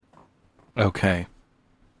Okay.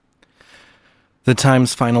 The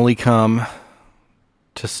time's finally come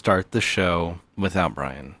to start the show without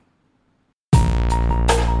Brian.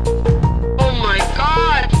 Oh my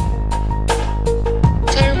god!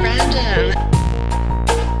 So random.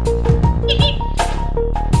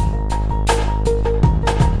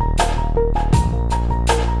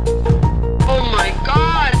 Oh my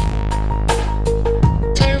god!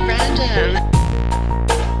 So random.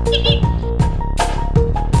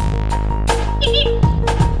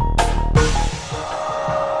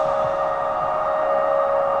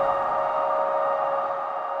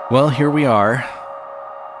 Well, here we are.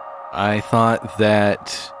 I thought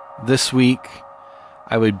that this week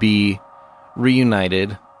I would be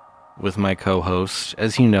reunited with my co-host.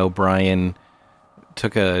 As you know, Brian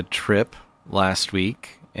took a trip last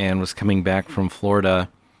week and was coming back from Florida.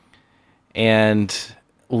 And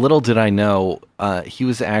little did I know, he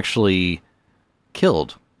was actually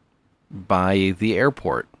killed by the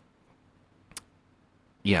airport.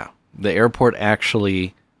 Yeah, the airport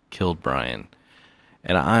actually killed Brian.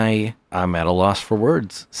 And I'm at a loss for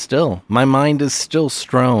words still. My mind is still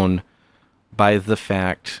strewn by the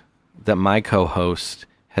fact that my co-host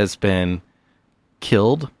has been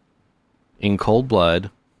killed in cold blood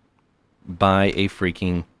by a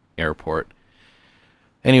freaking airport.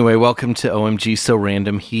 Anyway, welcome to OMG So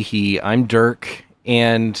Random. Hee hee. I'm Dirk,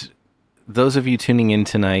 and those of you tuning in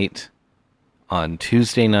tonight on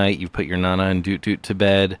Tuesday night, you've put your nana and doot doot to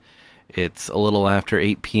bed. It's a little after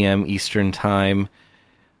 8 p.m. Eastern time.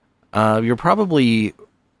 You're probably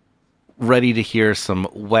ready to hear some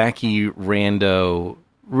wacky, rando,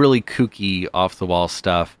 really kooky, off-the-wall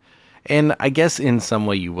stuff. And I guess in some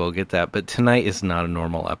way you will get that, but tonight is not a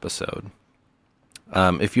normal episode.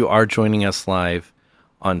 If you are joining us live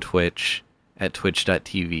on Twitch at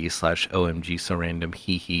twitch.tv/OMGSoRandom,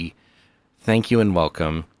 hee hee, thank you and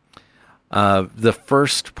welcome. The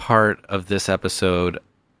first part of this episode,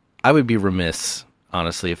 I would be remiss,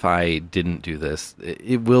 honestly, if I didn't do this.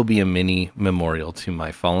 It will be a mini memorial to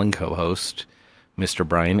my fallen co-host, Mr.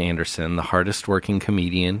 Brian Anderson, the hardest working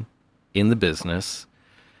comedian in the business.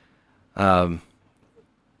 Thank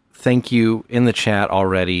you in the chat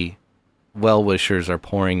already. Well-wishers are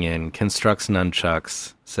pouring in. Constructs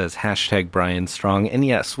Nunchucks says hashtag Brian Strong. And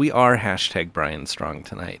yes, we are hashtag Brian Strong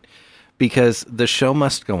tonight because the show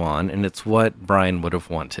must go on, and it's what Brian would have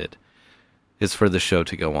wanted, is for the show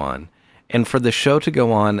to go on. And for the show to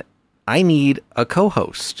go on, I need a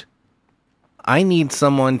co-host. I need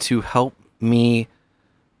someone to help me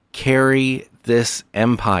carry this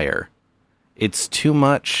empire. It's too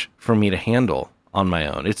much for me to handle on my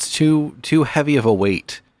own. It's too heavy of a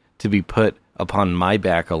weight to be put upon my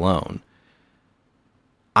back alone.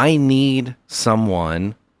 I need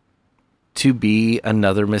someone to be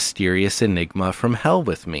another mysterious enigma from hell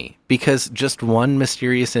with me, because just one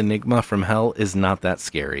mysterious enigma from hell is not that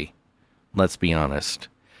scary. Let's be honest.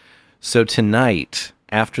 So tonight,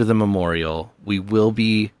 after the memorial, we will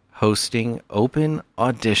be hosting open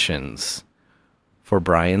auditions for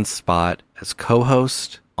Brian's spot as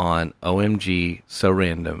co-host on OMG So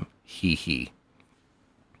Random, hee hee.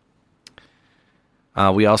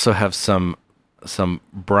 We also have some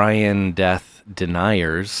Brian death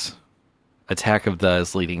deniers. Attack of the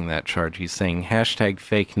is leading that charge. He's saying hashtag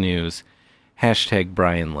fake news, hashtag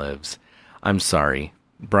Brian lives. I'm sorry.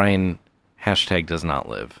 Brian hashtag does not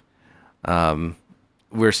live.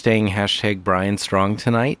 We're staying hashtag Brian Strong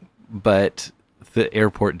tonight, but the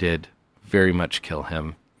airport did very much kill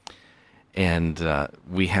him. And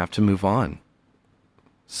we have to move on.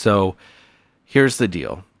 So here's the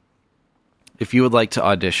deal. If you would like to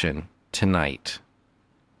audition tonight,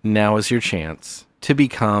 now is your chance to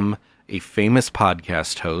become a famous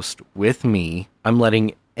podcast host with me. I'm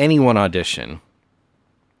letting anyone audition.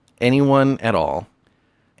 Anyone at all.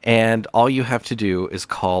 And all you have to do is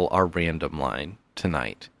call our random line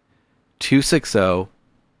tonight.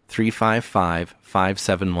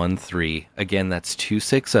 260-355-5713. Again, that's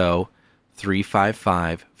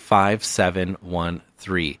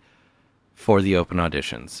 260-355-5713 for the open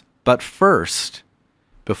auditions. But first,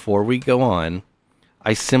 before we go on,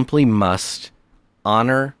 I simply must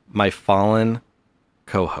honor my fallen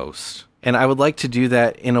co-host. And I would like to do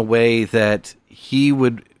that in a way that he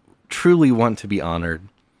would truly want to be honored.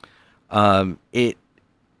 It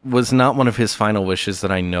was not one of his final wishes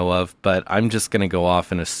that I know of, but I'm just going to go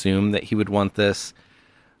off and assume that he would want this.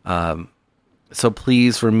 So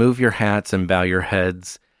please remove your hats and bow your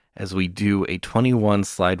heads as we do a 21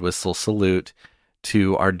 slide whistle salute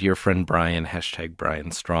to our dear friend Brian, hashtag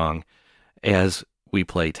Brian Strong, as we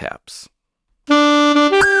play taps.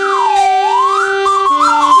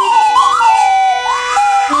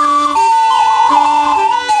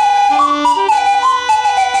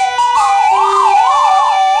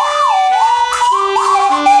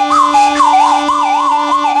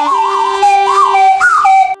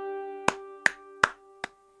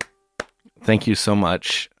 thank you so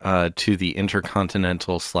much to the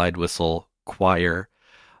Intercontinental Slide Whistle Choir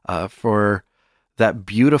for that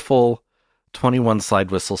beautiful 21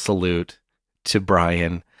 slide whistle salute to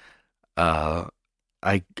Brian. I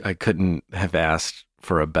couldn't have asked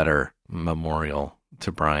for a better memorial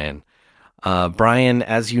to Brian. Brian,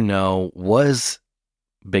 as you know, was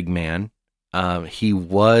Big Man. He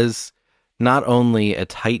was not only a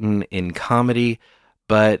titan in comedy,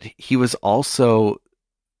 but he was also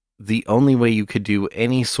the only way you could do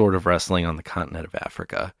any sort of wrestling on the continent of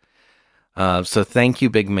Africa. So thank you,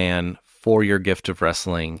 Big Man, for your gift of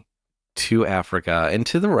wrestling to Africa and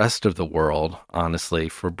to the rest of the world, honestly,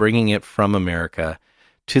 for bringing it from America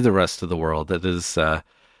to the rest of the world. That is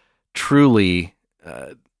truly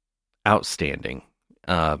outstanding.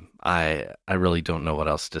 I really don't know what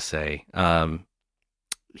else to say.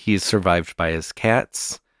 He's survived by his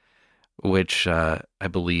cats, which I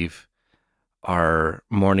believe are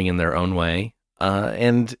mourning in their own way,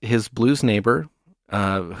 and his blues neighbor,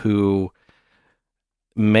 who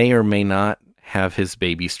may or may not have his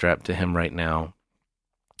baby strapped to him right now,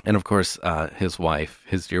 and of course his wife,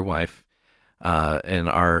 his dear wife, and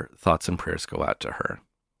our thoughts and prayers go out to her.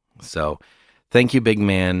 So thank you, Big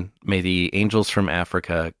Man. May the angels from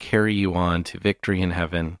Africa carry you on to victory in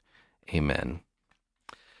heaven. Amen.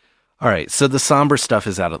 All right, so the somber stuff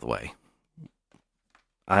is out of the way.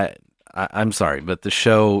 I'm sorry, but the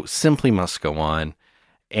show simply must go on,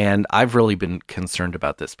 and I've really been concerned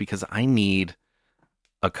about this because I need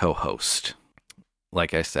a co-host.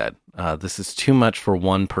 Like I said, this is too much for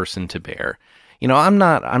one person to bear. You know, I'm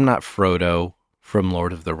not Frodo from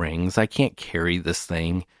Lord of the Rings. I can't carry this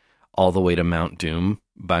thing all the way to Mount Doom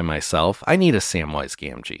by myself. I need a Samwise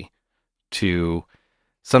Gamgee to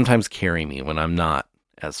sometimes carry me when I'm not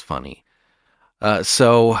as funny.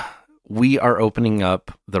 So we are opening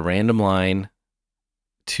up the random line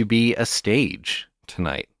to be a stage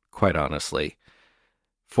tonight, quite honestly,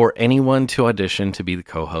 for anyone to audition to be the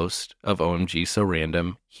co-host of OMG So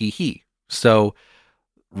Random, hee. So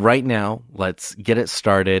right now, let's get it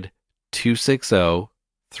started.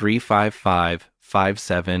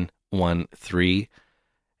 260-355-5713.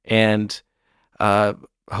 And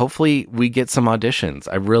hopefully we get some auditions.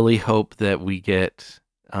 I really hope that we get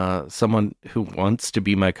someone who wants to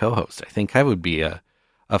be my co-host. I think I would be a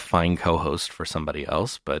fine co-host for somebody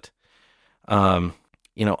else, but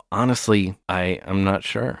honestly, I'm not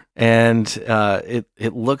sure. And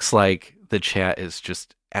it looks like the chat is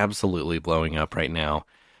just absolutely blowing up right now.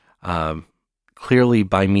 Clearly,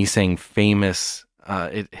 by me saying famous,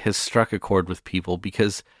 it has struck a chord with people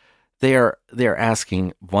because they're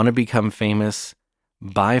asking, want to become famous?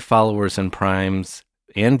 Buy followers and primes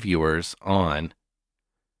and viewers on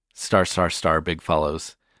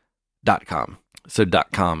 *bigfollows.com. So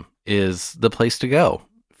 .com is the place to go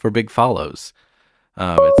for big follows.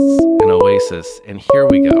 It's an oasis. And here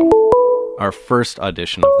we go. Our first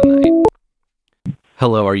audition of the night.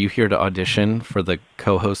 Hello, are you here to audition for the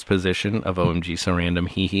co-host position of OMG So Random,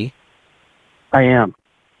 hee? I am.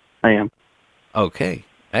 Okay,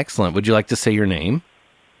 excellent. Would you like to say your name?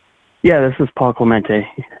 Yeah, this is Paul Clemente.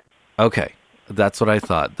 Okay, that's what I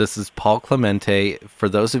thought. This is Paul Clemente. For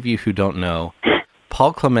those of you who don't know,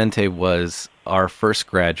 Paul Clemente was our first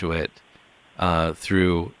graduate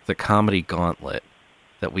through the comedy gauntlet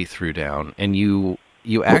that we threw down, and you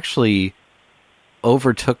actually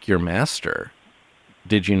overtook your master,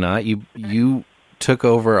 did you not? You took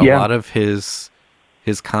over a lot of his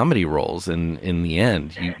comedy roles in the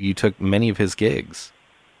end. You took many of his gigs.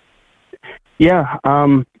 Yeah,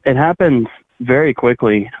 it happened very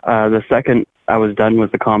quickly. The second I was done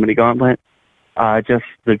with the comedy gauntlet, just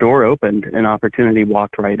the door opened, an opportunity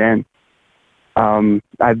walked right in.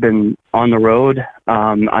 I've been on the road.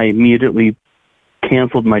 I immediately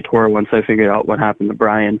canceled my tour once I figured out what happened to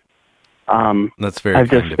Brian. That's very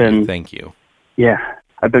kind of you. Thank you. Yeah,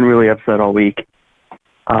 I've been really upset all week.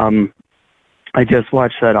 I just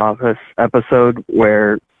watched that Office episode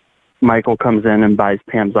where Michael comes in and buys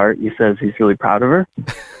Pam's art. He says he's really proud of her.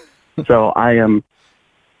 So I'm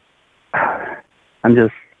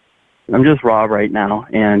just raw right now,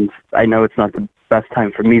 and I know it's not the best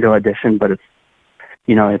time for me to audition, but it's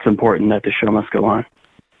important that the show must go on.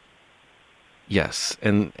 Yes,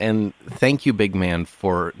 and thank you, Big Man,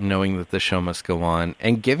 for knowing that the show must go on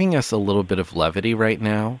and giving us a little bit of levity right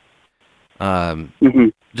now.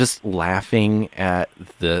 Just laughing at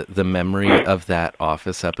the memory of that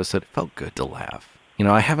Office episode. It felt good to laugh.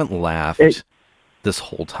 I haven't laughed this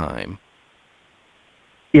whole time.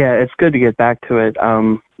 Yeah, it's good to get back to it.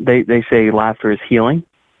 They say laughter is healing.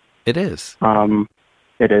 It is.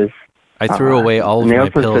 It is. I threw away all of my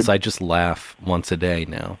pills. I just laugh once a day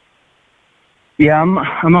now. Yeah,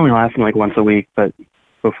 I'm only laughing like once a week, but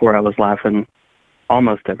before I was laughing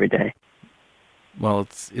almost every day. Well,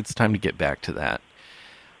 it's time to get back to that.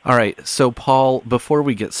 All right, so Paul, before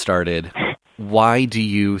we get started, why do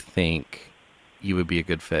you think you would be a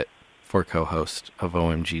good fit for co-host of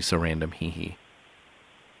OMG So Random Hee Hee?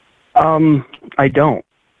 I don't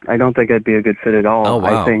think I'd be a good fit at all. Oh,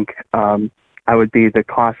 wow. I think I would be the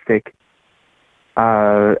caustic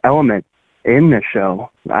element in the show.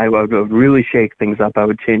 I would really shake things up. I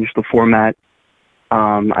would change the format.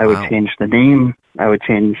 I would change the name. I would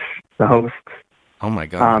change the hosts. Oh my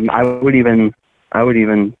God. I would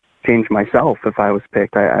even change myself if I was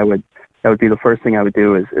picked. That would be the first thing I would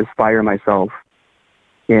do is fire myself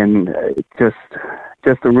in just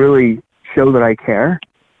to really show that I care.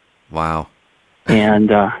 Wow. And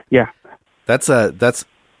yeah. That's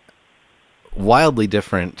wildly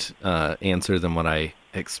different answer than what I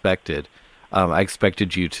expected. I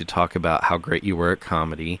expected you to talk about how great you were at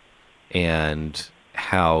comedy and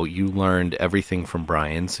how you learned everything from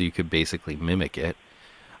Brian so you could basically mimic it.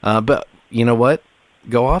 But you know what?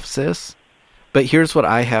 Go off, sis. But here's what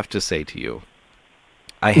I have to say to you.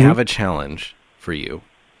 I have a challenge for you.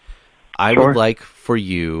 I would like for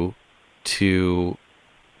you to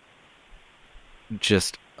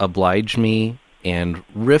just oblige me and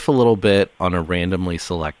riff a little bit on a randomly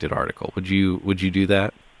selected article. Would you do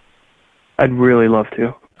that? I'd really love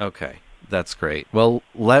to. Okay, that's great. Well,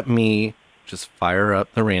 let me just fire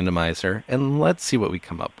up the randomizer and let's see what we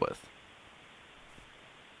come up with.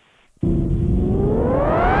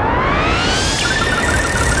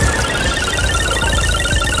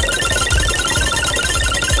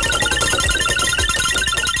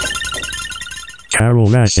 Carol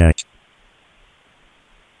Vacek.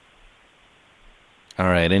 All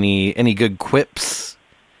right, any good quips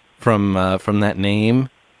from that name?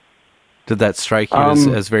 Did that strike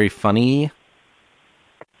you as very funny?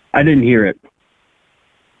 I didn't hear it.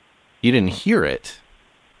 You didn't hear it?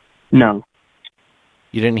 No.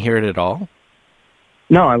 You didn't hear it at all?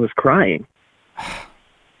 No, I was crying.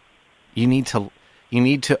 You need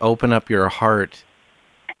to open up your heart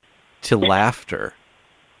to laughter.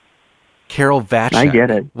 Carol Vacek. I get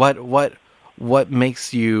it. What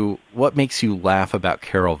makes you laugh about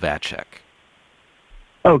Carol Vacek?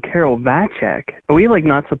 Oh, Carol Vacek. Are we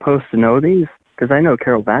not supposed to know these? Because I know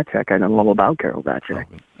Carol Vacek. I know all about Carol Vacek.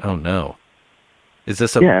 Oh no. Is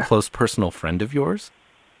this a close personal friend of yours?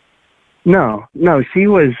 No. She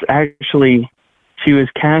was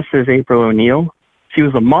cast as April O'Neil. She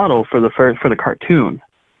was a model for the cartoon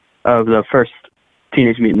of the first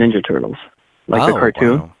Teenage Mutant Ninja Turtles, the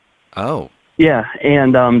cartoon. Wow. Oh. Yeah,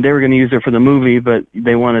 and they were going to use her for the movie, but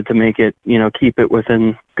they wanted to make it, keep it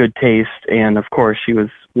within good taste, and of course she was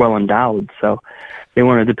well endowed, so they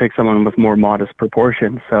wanted to pick someone with more modest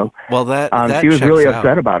proportions. So, well, that she was really out.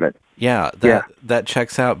 upset about it. Yeah, that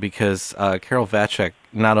checks out because Carol Vacek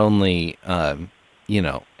not only had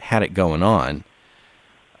it going on,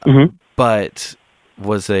 but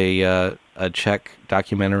was a Czech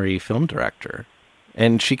documentary film director,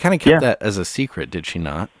 and she kind of kept that as a secret, did she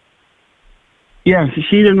not? Yeah,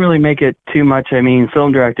 she didn't really make it too much. I mean,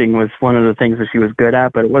 film directing was one of the things that she was good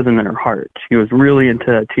at, but it wasn't in her heart. She was really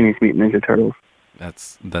into Teenage Mutant Ninja Turtles.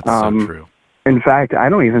 That's so true. In fact, I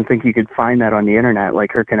don't even think you could find that on the internet,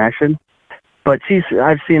 her connection. But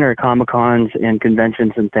I've seen her at Comic-Cons and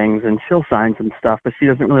conventions and things, and she'll sign some stuff, but she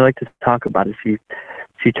doesn't really like to talk about it. She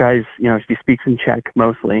tries, she speaks in Czech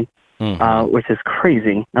mostly, which is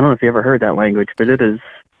crazy. I don't know if you ever heard that language, but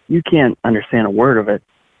you can't understand a word of it.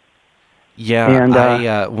 Yeah, and,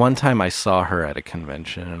 I one time I saw her at a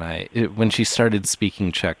convention, and when she started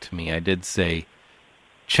speaking Czech to me, I did say,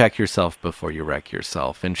 "Check yourself before you wreck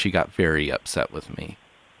yourself," and she got very upset with me.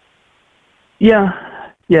 Yeah,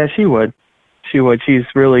 she would. She's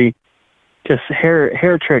really just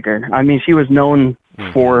hair trigger. I mean, she was known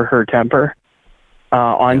for her temper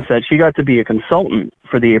on set. She got to be a consultant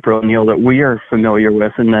for the April O'Neil that we are familiar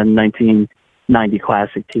with in the 1990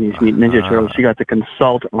 classic Teenage Mutant Ninja Turtles. She got to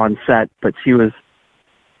consult on set, but she was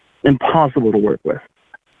impossible to work with.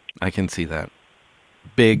 I can see that.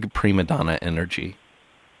 Big prima donna energy.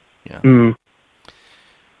 Yeah.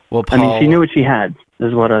 Well, Paul, I mean, she knew what she had,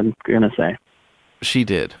 is what I'm going to say. She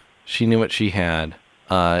did. She knew what she had.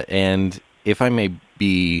 And if I may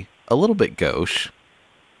be a little bit gauche,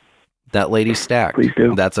 that lady's stacked. Please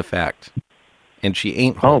do. That's a fact. And she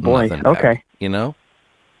ain't holding nothing back, okay.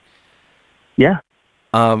 Yeah.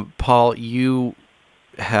 Paul, you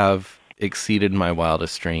have exceeded my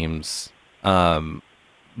wildest dreams,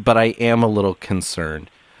 but I am a little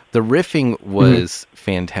concerned. The riffing was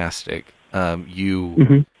fantastic.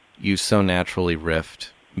 You so naturally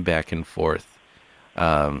riffed back and forth.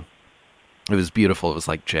 It was beautiful. It was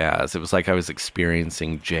like jazz. It was like I was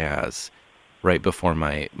experiencing jazz right before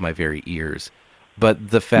my very ears. But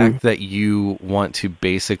the fact that you want to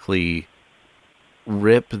basically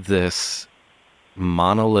rip this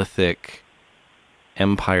monolithic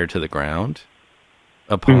empire to the ground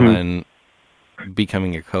upon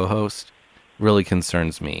becoming a co-host really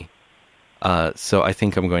concerns me. So I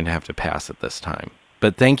think I'm going to have to pass at this time.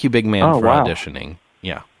 But thank you, Big Man, for auditioning.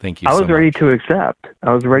 Yeah, thank you so much. I was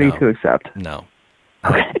ready to accept. No.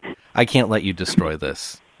 Okay. I can't let you destroy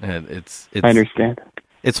this. It's I understand.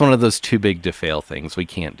 It's one of those too big to fail things. We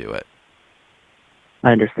can't do it.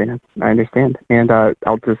 I understand. And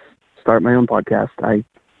I'll just start my own podcast.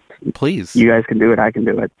 Please. You guys can do it. I can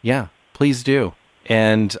do it. Yeah, please do.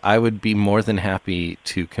 And I would be more than happy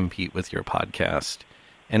to compete with your podcast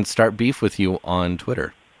and start beef with you on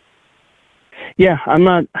Twitter. Yeah, I'm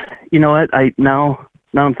not. You know what? Now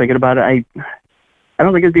I'm thinking about it. I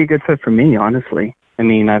don't think it'd be a good fit for me, honestly. I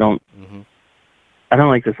mean, I don't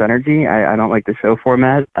like this energy. I don't like the show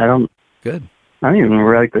format. Good. I don't even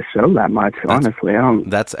really like the show that much, honestly.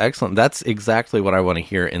 That's excellent. That's exactly what I want to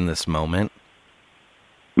hear in this moment.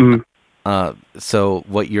 So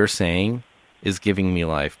what you're saying is giving me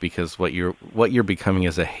life, because what you're becoming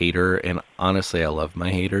is a hater, and honestly, I love my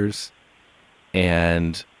haters,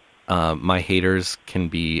 and my haters can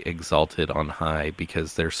be exalted on high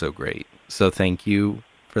because they're so great. So thank you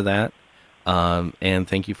for that. And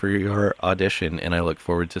thank you for your audition, and I look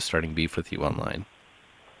forward to starting beef with you online.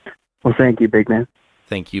 Well, thank you, Big Man.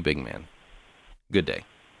 Thank you, Big Man. Good day.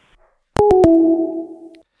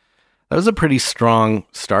 That was a pretty strong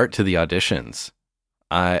start to the auditions.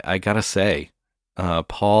 I gotta say,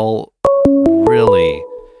 Paul really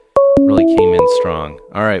came in strong.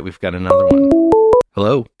 All right, we've got another one.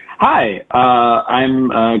 Hello. Hi,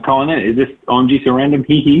 I'm calling in. Is this OMG So Random?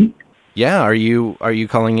 Hee. Yeah, are you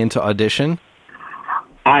calling in to audition?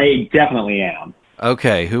 I definitely am.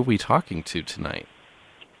 Okay, who are we talking to tonight?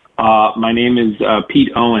 My name is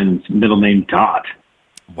Pete Owens, middle name Dot.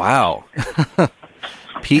 Wow.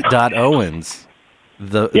 Pete Owens.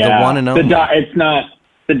 The one and only.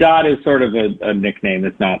 The Dot is sort of a nickname.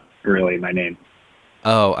 It's not really my name.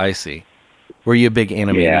 Oh, I see. Were you a big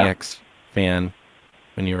Animaniacs fan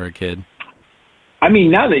when you were a kid? I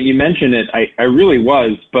mean, now that you mention it, I really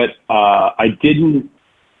was, but I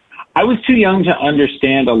was too young to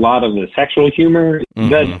understand a lot of the sexual humor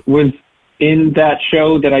that was in that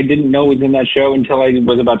show that I didn't know was in that show until I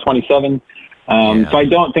was about 27. So I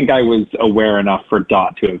don't think I was aware enough for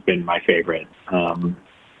Dot to have been my favorite.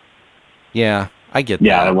 Yeah, I get that.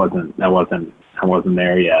 Yeah, I wasn't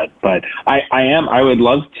there yet, but I would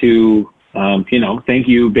love to, thank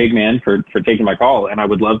you, Big Man, for taking my call. And I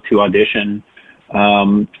would love to audition,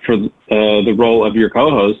 for the role of your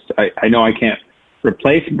co-host. I know I can't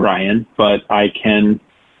replace Brian, but I can,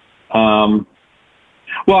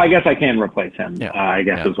 I guess I can replace him. Yeah. I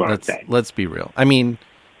guess is what I'm saying. Let's be real. I mean,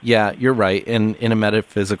 yeah, you're right. In a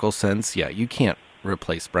metaphysical sense, yeah, you can't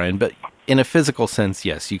replace Brian, but in a physical sense,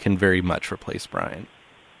 yes, you can very much replace Brian.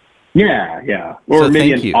 Yeah. Or so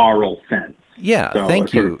maybe an oral sense. Yeah, so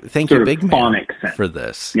thank you, Big Man, sense for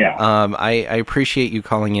this. Yeah. I appreciate you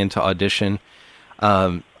calling in to audition.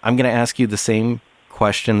 I'm going to ask you the same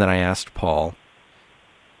question that I asked Paul.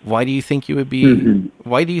 Why do you think you would be?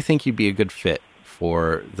 Why do you think you'd be a good fit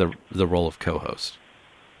for the role of co-host?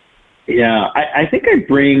 Yeah, I think I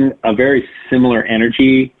bring a very similar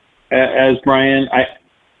energy as Brian.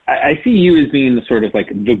 I see you as being the sort of like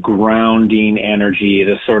the grounding energy,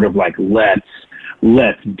 the sort of like let's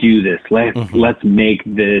do this, let's make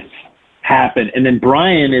this happen. And then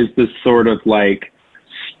Brian is this sort of like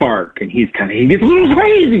spark, and he gets a little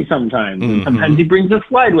crazy sometimes. And sometimes he brings a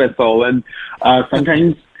slide whistle, and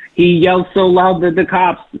sometimes he yells so loud that the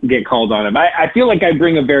cops get called on him. I feel like I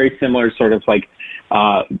bring a very similar sort of like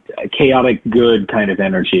chaotic good kind of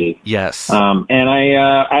energy. Yes. And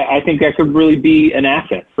I think that could really be an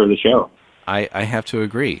asset for the show. I have to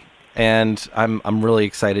agree. And I'm really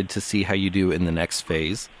excited to see how you do in the next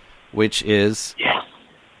phase, which is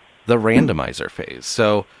the randomizer phase.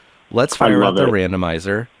 So let's fire up the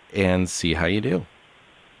randomizer and see how you do.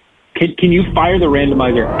 Can you fire the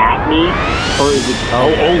randomizer at me, or is it?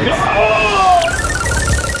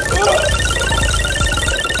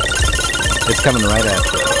 It's coming right at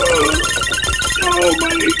you. Oh,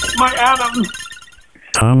 my Adam.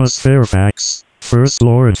 Thomas Fairfax, First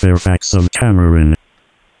Lord Fairfax of Cameroon.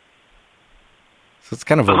 So it's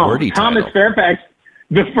kind of a wordy Thomas title. Fairfax,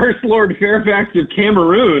 the First Lord Fairfax of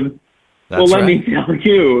Cameroon. Let me tell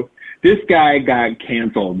you, this guy got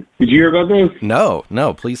canceled. Did you hear about this?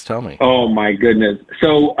 No, please tell me. Oh my goodness.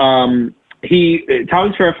 So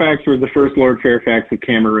Thomas Fairfax was the first Lord Fairfax of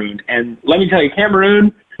Cameroon. And let me tell you,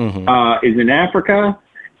 Cameroon is in Africa,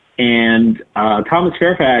 and Thomas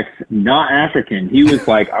Fairfax, not African. He was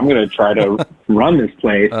like, I'm going to try to run this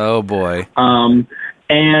place. Oh, boy.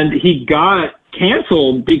 And he got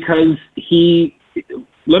canceled because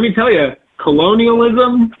let me tell you,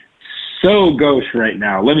 colonialism, so gauche right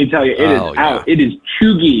now. Let me tell you, it is out. It is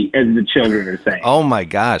chuggy, as the children are saying. Oh, my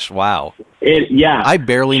gosh. Wow. Yeah. I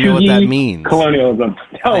barely know what that means. Colonialism.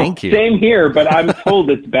 No, Thank you. Same here, but I'm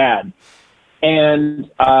told it's bad.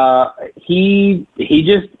 And he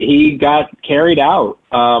got carried out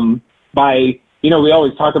by, we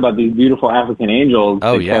always talk about these beautiful African angels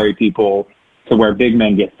that carry people to where big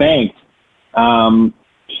men get thanked.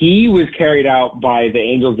 He was carried out by the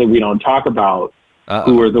angels that we don't talk about,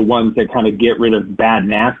 who are the ones that kind of get rid of bad,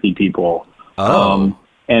 nasty people. And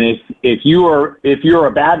if you're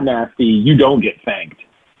a bad nasty, you don't get thanked.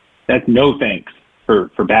 That's no thanks for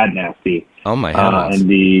bad nasty. Oh my heavens.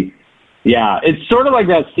 It's sort of like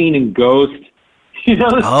that scene in Ghost.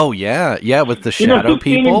 Oh yeah, with the shadow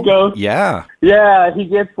people. Ghost? Yeah, he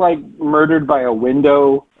gets like murdered by a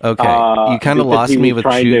window. Okay, you kind of lost me with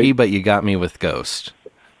Chugi, to... but you got me with Ghost.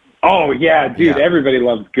 Oh yeah, dude! Yeah. Everybody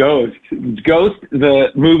loves Ghost. Ghost,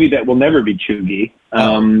 the movie that will never be Chugi.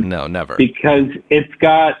 No, never. Because it's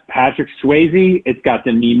got Patrick Swayze, it's got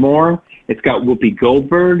Demi Moore, it's got Whoopi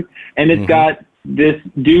Goldberg, and it's got this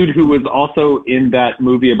dude who was also in that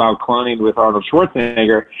movie about cloning with Arnold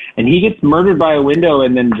Schwarzenegger, and he gets murdered by a window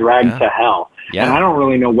and then dragged to hell. Yeah. And I don't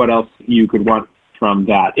really know what else you could want from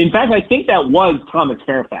that. In fact, I think that was Thomas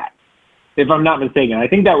Fairfax, if I'm not mistaken. I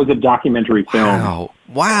think that was a documentary film.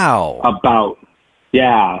 Wow. About,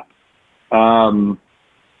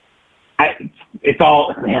 it's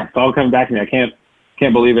all coming back to me. I can't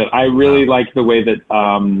believe it. I really like the way that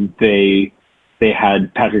they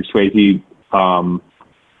had Patrick Swayze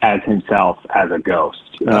as himself as a ghost.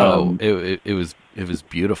 It was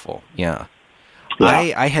beautiful. Yeah.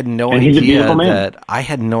 I had no idea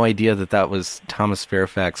that was Thomas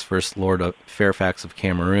Fairfax, First Lord of Fairfax of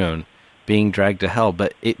Cameroon, being dragged to hell.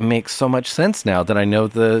 But it makes so much sense now that I know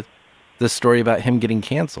the story about him getting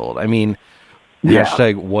canceled. I mean,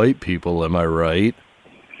 hashtag white people, am I right?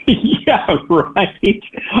 Yeah, right.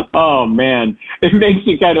 Oh man, it makes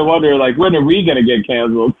you kind of wonder, like, when are we going to get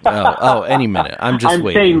canceled? Any minute. I'm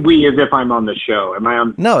waiting. Saying we as if I'm on the show. Am I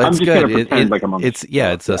on? No, it's I'm just good. Gonna pretend like I'm on. It's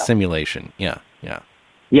it's a simulation. Yeah.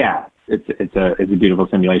 Yeah, it's a beautiful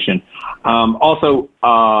simulation. Also,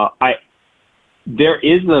 there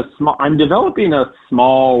is a small. I'm developing a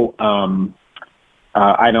small.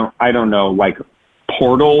 I don't know, like,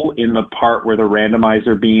 portal in the part where the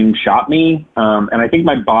randomizer beam shot me, and I think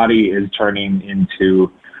my body is turning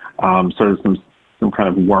into sort of some kind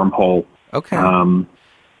of wormhole. Okay.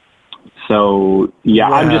 So yeah,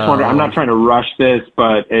 I'm just wondering. I'm not trying to rush this,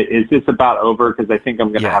 but is this about over? Because I think I'm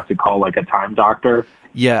going to have to call like a time doctor.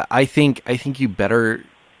 Yeah, I think you better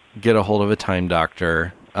get a hold of a time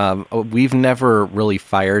doctor. We've never really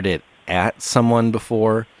fired it at someone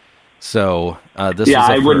before, so this. Yeah,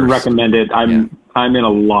 I wouldn't recommend it. I'm in a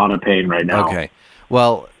lot of pain right now. Okay,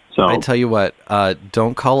 well, I tell you what,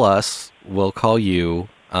 don't call us. We'll call you.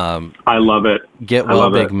 I love it. Get well,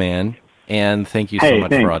 big man, and thank you so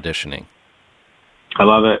much for auditioning. I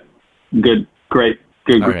love it. Good, great,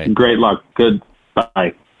 great luck. Good,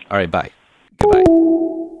 bye. All right, bye. Goodbye.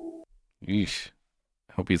 Yeesh.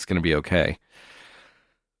 Hope he's going to be okay.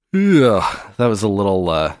 Ugh, that was a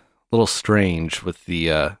little strange with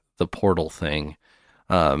the portal thing.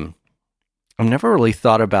 I've never really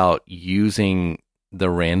thought about using the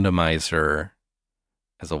randomizer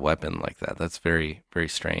as a weapon like that. That's very, very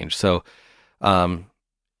strange. So,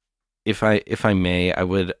 if I may, I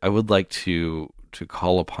would like to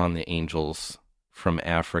call upon the angels from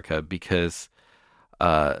Africa, because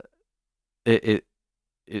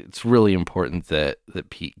it's really important that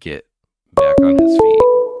Pete get back on his feet.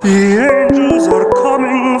 The angels are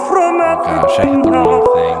coming from Africa. Oh gosh, I hit the wrong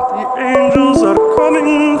thing. The angels are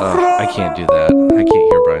coming from... I can't do that. I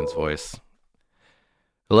can't hear Brian's voice.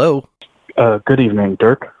 Hello? Good evening,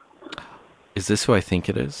 Dirk. Is this who I think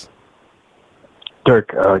it is?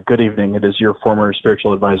 Dirk, good evening. It is your former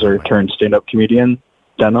spiritual advisor turned stand-up comedian,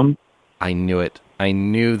 Denham. I knew it. I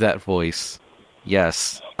knew that voice.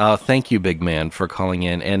 Yes. Thank you, big man, for calling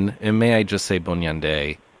in. And may I just say,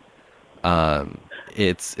 Bonyande,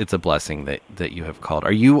 it's a blessing that you have called.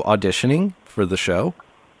 Are you auditioning for the show?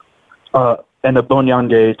 And a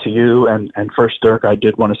Bonyande to you. And first, Dirk, I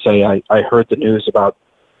did want to say I heard the news about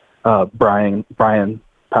Brian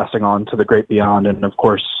passing on to the great beyond. And, of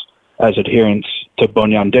course, as adherents to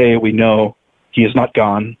Bonyande, we know he is not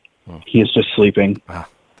gone. He is just sleeping. Ah,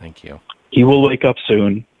 thank you. He will wake up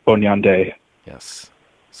soon. Bonyande. Yes.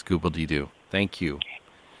 Scooble-dee-doo. Thank you.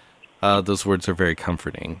 Those words are very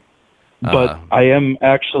comforting. But I am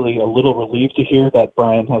actually a little relieved to hear that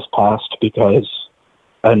Brian has passed because,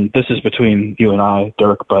 and this is between you and I,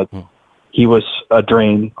 Dirk, but he was a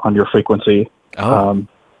drain on your frequency. Oh.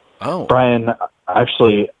 Brian,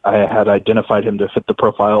 actually, I had identified him to fit the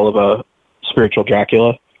profile of a spiritual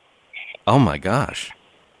Dracula. Oh my gosh.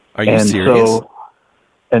 Are you serious?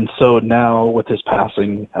 So now, with his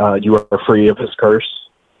passing, you are free of his curse.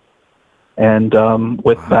 And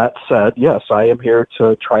with that said, yes, I am here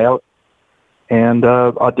to try out and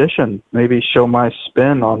audition, maybe show my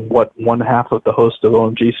spin on what one half of the host of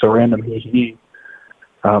OMG So Random He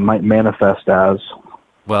might manifest as.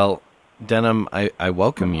 Well, Denim, I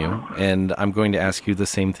welcome you, and I'm going to ask you the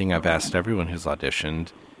same thing I've asked everyone who's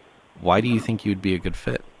auditioned. Why do you think you'd be a good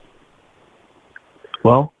fit?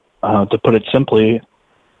 Well, to put it simply,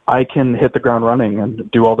 I can hit the ground running and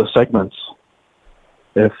do all the segments.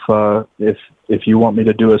 If you want me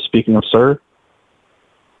to do a Speaking of Sir,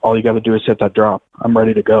 all you got to do is hit that drop. I'm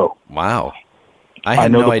ready to go. Wow. I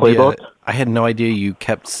know the playbook. I had no idea you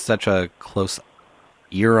kept such a close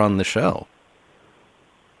ear on the show.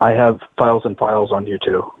 I have files and files on you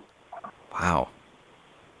too. Wow.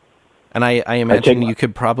 And I imagine you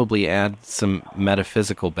could probably add some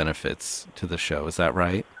metaphysical benefits to the show. Is that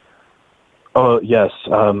right? Oh, yes.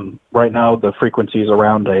 Right now the frequency is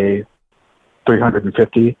around a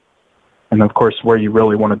 350. And of course, where you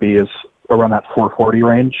really want to be is around that 440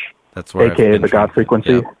 range. That's where AKA the God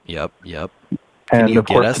frequency. Yep. And of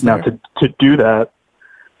course, now to do that,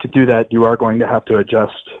 you are going to have to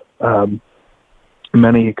adjust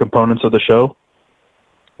many components of the show.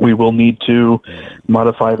 We will need to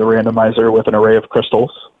modify the randomizer with an array of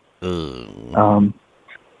crystals. Is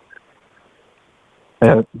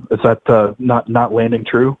that not landing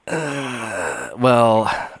true? Well,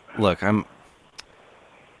 look,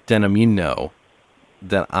 Denim, you know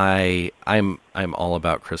that I'm all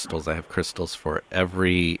about crystals. I have crystals for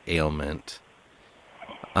every ailment,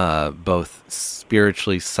 both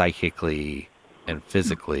spiritually, psychically, and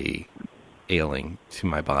physically ailing to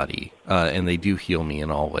my body, and they do heal me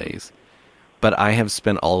in all ways. But I have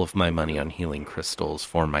spent all of my money on healing crystals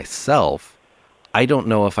for myself. I don't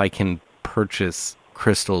know if I can purchase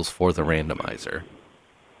crystals for the randomizer.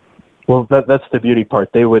 Well, that's the beauty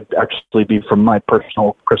part. They would actually be from my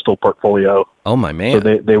personal crystal portfolio. Oh my man!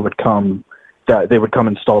 So they would come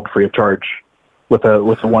installed free of charge with a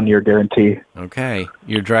 1 year guarantee. Okay,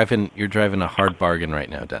 you're driving a hard bargain right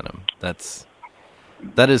now, Denim.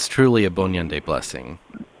 That is truly a Bonyande blessing.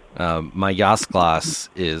 My Yas glass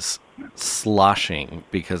is sloshing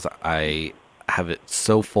because I have it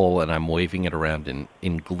so full and I'm waving it around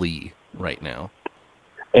in glee right now.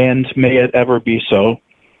 And may it ever be so.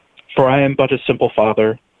 For I am but a simple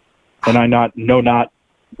father, and I know not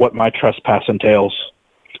what my trespass entails.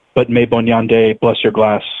 But may Bonyande bless your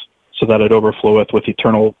glass, so that it overfloweth with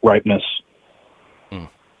eternal ripeness.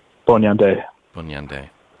 Bonyande.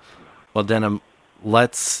 Well, Denim,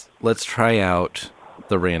 let's try out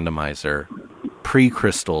the randomizer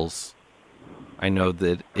pre-crystals. I know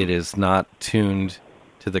that it is not tuned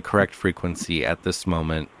to the correct frequency at this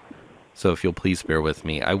moment, so if you'll please bear with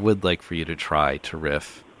me, I would like for you to try to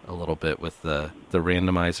riff a little bit with the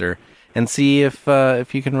randomizer and see if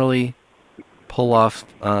you can really pull off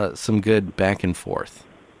some good back and forth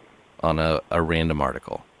on a random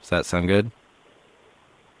article. Does that sound good?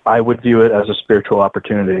 I would view it as a spiritual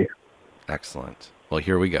opportunity. Excellent. Well,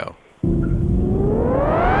 here we go.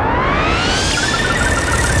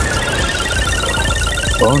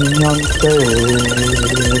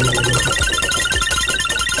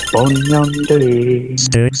 Bonyande.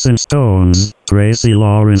 Sticks and Stones, Tracy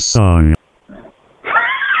Lawrence song.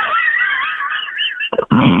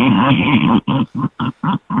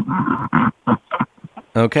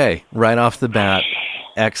 Okay, right off the bat,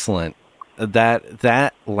 excellent.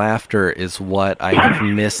 That laughter is what I have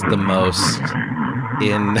missed the most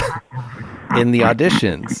in the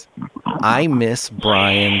auditions. I miss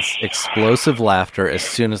Brian's explosive laughter as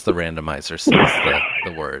soon as the randomizer says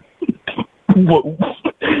the word.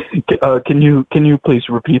 Can you please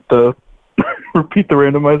repeat the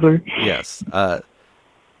randomizer? Yes.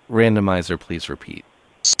 Randomizer, please repeat.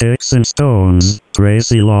 Sticks and Stones,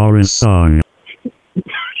 Tracy Lawrence song.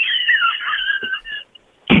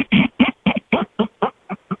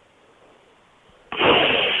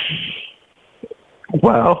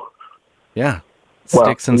 Wow. Yeah.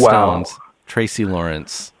 Sticks and Stones, Tracy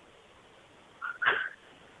Lawrence.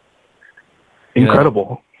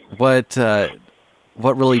 Incredible. You know,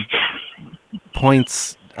 what really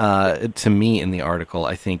points to me in the article,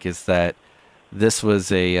 I think, is that this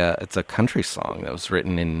was it's a country song that was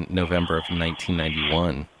written in November of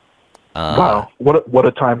 1991. Wow, what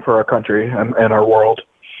a time for our country and our world.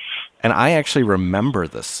 And I actually remember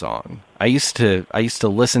this song. I used to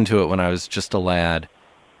listen to it when I was just a lad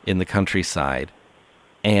in the countryside,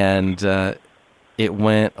 and it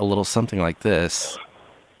went a little something like this.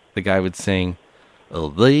 The guy would sing, "Oh,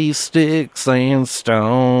 these sticks and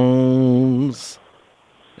stones,"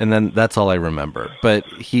 and then that's all I remember. But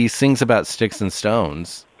he sings about sticks and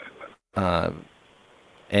stones,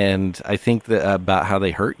 and I think that about how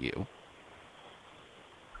they hurt you.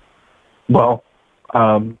 Well,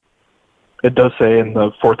 it does say in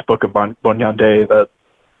the fourth book of Bunyan Day that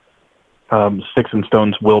sticks and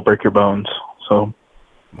stones will break your bones. So,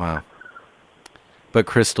 wow. But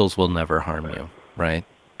crystals will never harm you, right?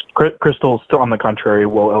 Crystals, on the contrary,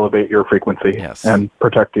 will elevate your frequency and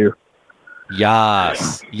protect you.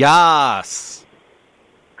 Yes. Yes.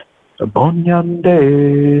 Bunyan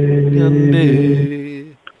Day.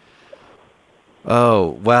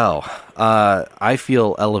 Oh, well, I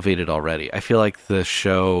feel elevated already. I feel like the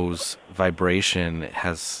show's vibration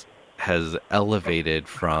has elevated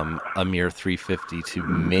from a mere 350 to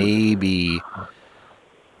maybe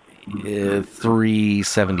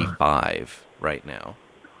 375 right now.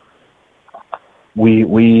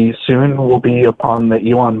 We soon will be upon the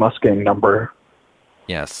Elon Musking number.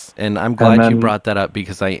 Yes, and I'm glad you brought that up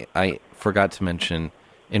because I forgot to mention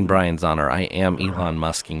in Brian's honor, I am Elon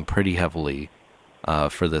Musking pretty heavily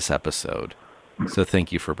for this episode. So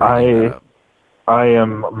thank you for bringing that up. I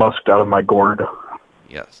am musked out of my gourd.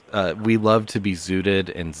 Yes. We love to be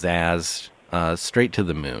zooted and zazzed straight to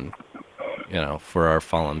the moon, for our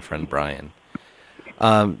fallen friend Brian.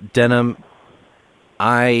 Denim,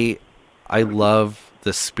 I love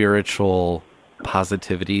the spiritual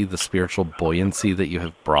positivity, the spiritual buoyancy that you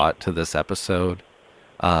have brought to this episode.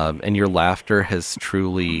 And your laughter has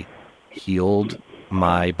truly healed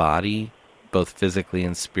my body, both physically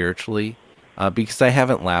and spiritually, because I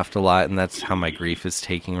haven't laughed a lot, and that's how my grief is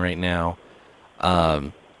taking right now.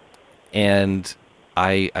 And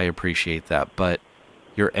I appreciate that, but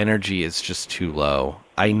your energy is just too low.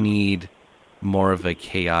 I need more of a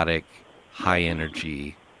chaotic, high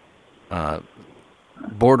energy,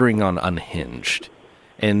 bordering on unhinged.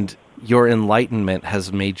 And your enlightenment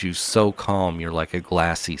has made you so calm, you're like a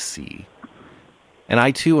glassy sea. And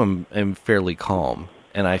I too am fairly calm,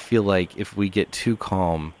 and I feel like if we get too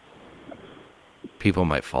calm, people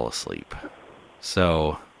might fall asleep.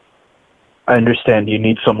 So I understand you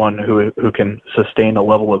need someone who can sustain a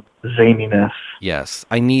level of zaniness. Yes,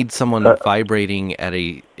 I need someone vibrating at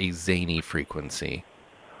a zany frequency.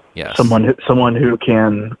 Yes, someone who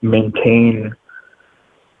can maintain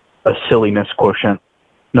a silliness quotient.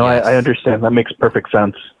 No, yes. I understand. That makes perfect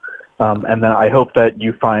sense. And then I hope that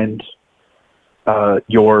you find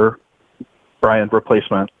your Brian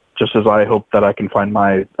replacement, just as I hope that I can find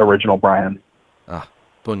my original Brian.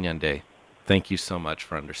 Bunyan Day. Thank you so much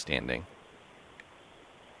for understanding.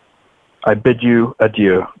 I bid you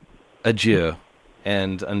adieu. Adieu.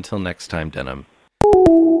 And until next time, Denim.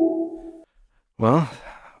 Well,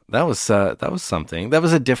 that was something. That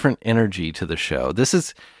was a different energy to the show. This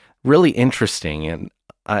is really interesting, and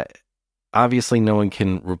obviously no one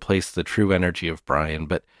can replace the true energy of Brian,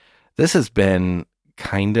 but this has been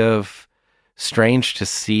kind of strange to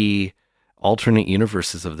see alternate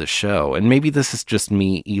universes of the show. And maybe this is just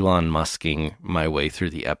me Elon Musking my way through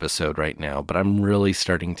the episode right now, but I'm really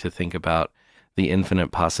starting to think about the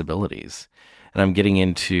infinite possibilities. And I'm getting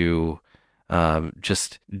into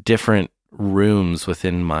just different rooms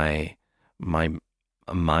within my mind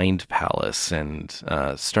palace, and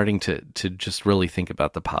starting to just really think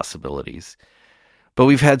about the possibilities. But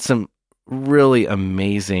we've had some really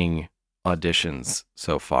amazing auditions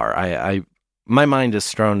so far. My mind is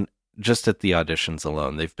thrown just at the auditions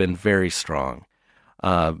alone. They've been very strong,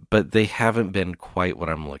 but they haven't been quite what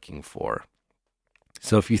I'm looking for.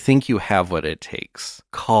 So if you think you have what it takes,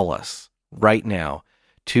 call us right now,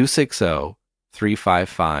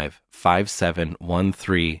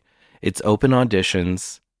 260-355-5713. It's open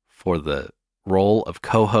auditions for the role of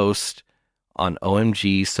co-host on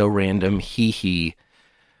OMG So Random Hee Hee.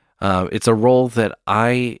 It's a role that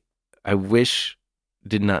I wish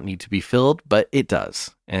did not need to be filled, but it does.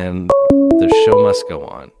 And the show must go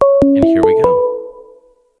on. And here we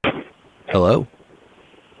go. Hello?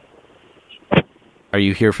 Are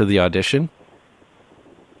you here for the audition?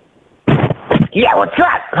 Yeah, what's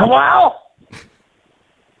up? Hello?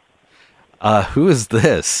 Who is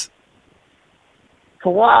this?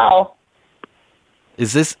 Hello?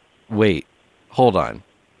 Is this... Wait, hold on.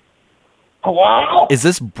 Hello? Is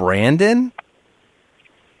this Brandon?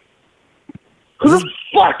 Who the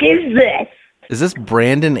fuck is this? Is this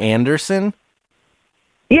Brandon Anderson?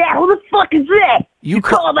 Yeah, who the fuck is this? You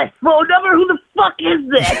call my phone number? Who the fuck is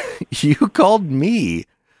this? You called me.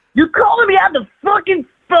 You're calling me on the fucking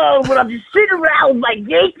phone when I'm just sitting around with my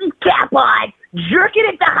Yankees cap on, jerking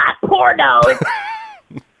at the hot pornos.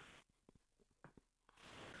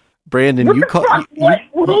 Brandon, What you the called. fuck?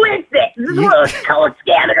 Who is this? Is this one of those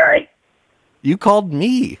telescammers? You called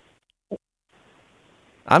me.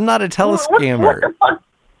 I'm not a What telescammer. the fuck?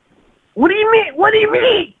 What do you mean? What do you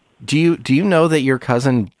mean? Do you know that your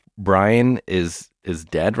cousin Brian is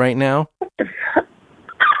dead right now?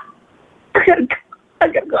 I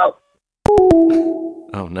gotta go.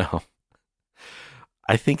 Oh no.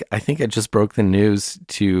 I think I just broke the news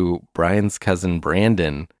to Brian's cousin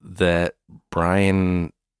Brandon that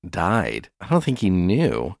Brian died. I don't think he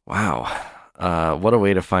knew. Wow. What a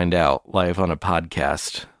way to find out live on a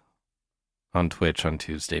podcast on Twitch on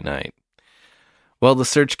Tuesday night. Well, the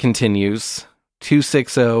search continues.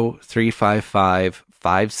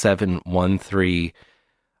 260-355-5713.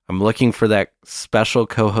 I'm looking for that special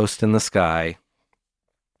co-host in the sky.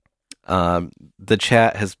 The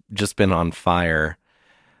chat has just been on fire.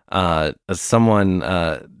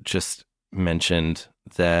 Someone just mentioned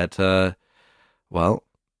that, well,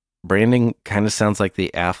 Brandon kind of sounds like the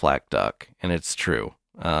Aflac duck, and it's true.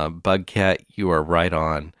 Bugcat, you are right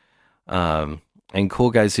on. And Cool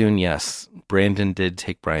Guy Zune, yes, Brandon did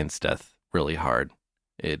take Brian's death really hard.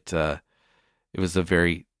 It was a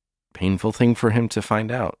very painful thing for him to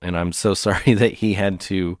find out, and I'm so sorry that he had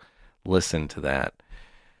to listen to that.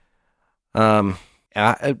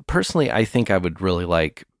 Personally, I think I would really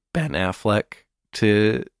like Ben Affleck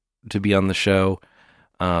to be on the show.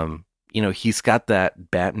 He's got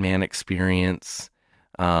that Batman experience.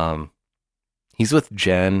 He's with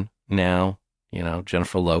Jen now,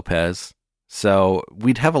 Jennifer Lopez. So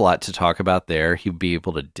we'd have a lot to talk about there. He'd be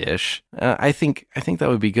able to dish. I think that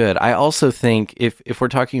would be good. I also think if we're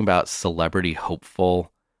talking about celebrity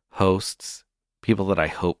hopeful hosts, people that I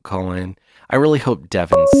hope call in, I really hope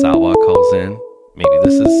Devin Sawa calls in. Maybe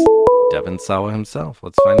this is Devin Sawa himself.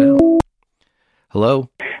 Let's find out. Hello?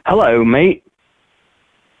 Hello, mate.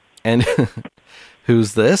 And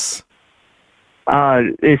who's this?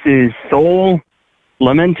 This is Saul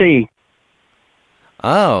Lamenti.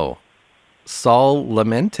 Oh, Saul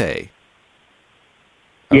Lamente.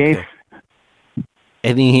 Yes.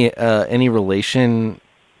 Any relation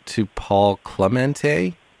to Paul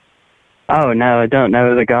Clemente? Oh, no, I don't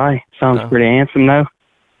know the guy. Sounds pretty handsome, though.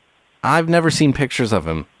 I've never seen pictures of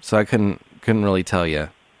him, so I couldn't really tell you.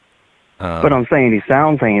 But I'm saying he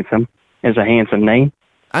sounds handsome. Is a handsome name.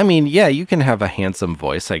 I mean, yeah, you can have a handsome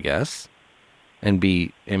voice, I guess, and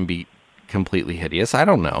be completely hideous. I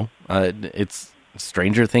don't know. It's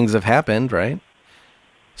stranger things have happened, right?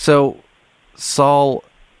 So, Saul,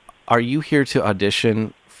 are you here to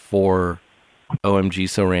audition for OMG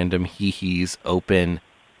So Random He's open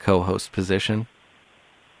co-host position?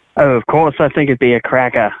 Oh, of course. I think it'd be a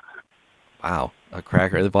cracker. Wow, a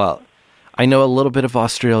cracker. Well, I know a little bit of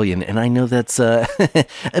Australian, and I know that's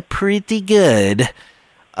pretty good.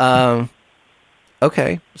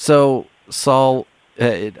 Okay, so Saul,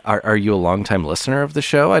 are you a longtime listener of the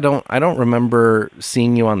show? I don't remember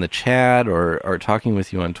seeing you on the chat or talking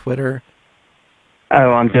with you on Twitter.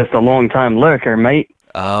 Oh, I'm just a long-time lurker, mate.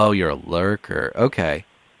 Oh, you're a lurker. Okay,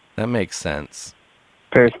 that makes sense.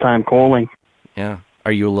 First time calling. Yeah.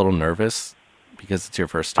 Are you a little nervous because it's your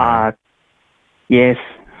first time? Yes.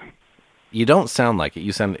 You don't sound like it.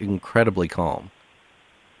 You sound incredibly calm.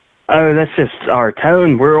 Oh, that's just our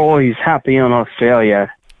tone. We're always happy in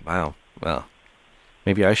Australia. Wow. Well,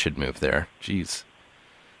 maybe I should move there. Jeez.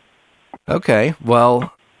 Okay.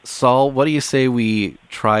 Well, Saul, what do you say we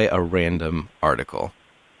try a random article?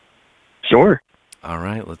 Sure. All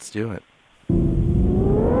right, let's do it.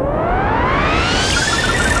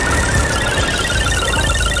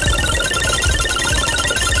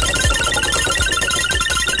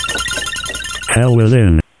 Hell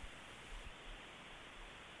Within.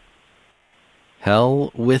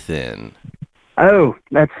 Hell Within. Oh,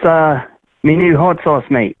 that's me new hot sauce,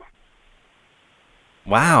 mate.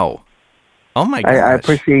 Wow. Oh my gosh. I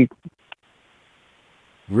appreciate.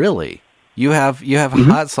 Really? You have a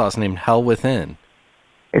hot sauce named Hell Within.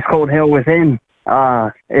 It's called Hell Within.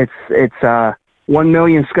 It's 1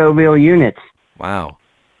 million Scoville units. Wow.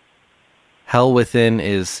 Hell Within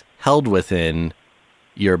is held within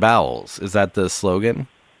your bowels. Is that the slogan?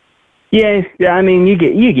 Yeah, I mean you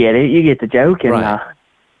get it. You get the joke, and right.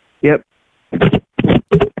 Yep.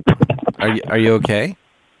 Are you okay?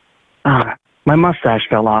 My mustache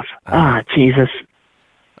fell off. Jesus.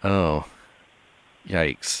 Oh,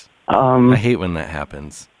 yikes. I hate when that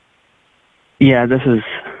happens. Yeah, this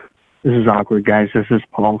is awkward, guys. This is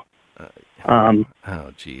Paul. Oh,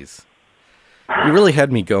 jeez. You really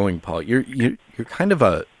had me going, Paul. You're kind of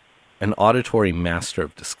an auditory master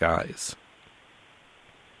of disguise.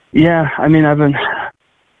 Yeah, I mean, I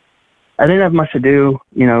didn't have much to do,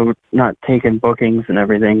 not taking bookings and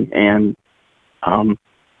everything, and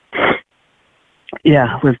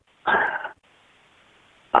yeah,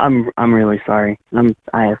 I'm really sorry. I'm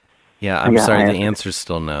sorry. The answer's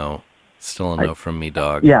still no. Still a no from me,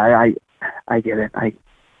 dog. Yeah, I get it.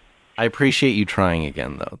 I appreciate you trying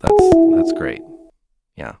again, though. That's great.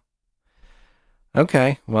 Yeah.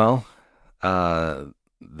 Okay. Well,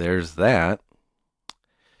 there's that.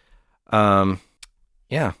 Yeah.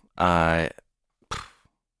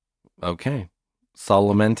 Okay. Saul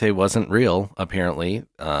Clemente wasn't real, apparently.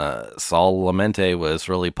 Saul Clemente was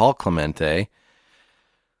really Paul Clemente.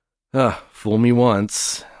 Fool me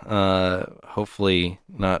once. Hopefully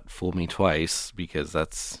not fool me twice, because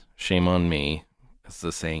that's shame on me, as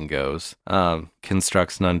the saying goes.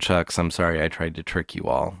 Constructs nunchucks. I'm sorry I tried to trick you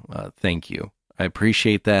all. Thank you. I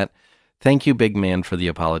appreciate that. Thank you, big man, for the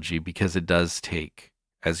apology, because it does take,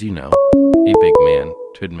 as you know, a big man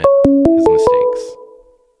to admit his mistakes.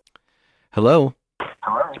 Hello?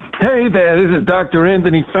 Hey there, this is Dr.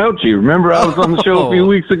 Anthony Fauci. Remember I was on the show a few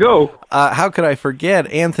weeks ago? How could I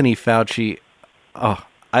forget Anthony Fauci?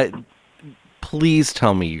 Please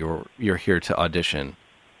tell me you're here to audition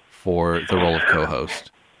for the role of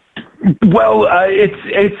co-host. Well,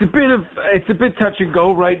 it's a bit touch and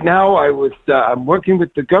go right now. I'm working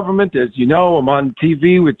with the government, as you know. I'm on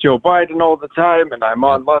TV with Joe Biden all the time, and I'm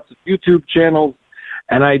on lots of YouTube channels.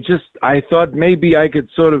 And I thought maybe I could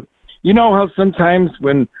sort of, you know how sometimes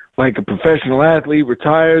when like a professional athlete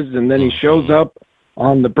retires and then he shows up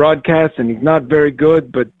on the broadcast and he's not very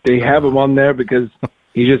good, but they have him on there because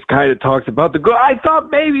he just kind of talks about the good. I thought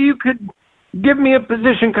maybe you could give me a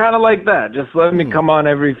position kind of like that. Just let me come on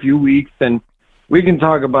every few weeks and we can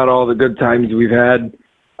talk about all the good times we've had.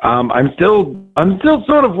 I'm still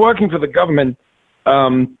sort of working for the government.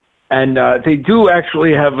 And they do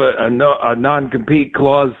actually have a non-compete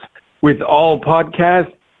clause with all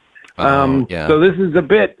podcasts. So this is a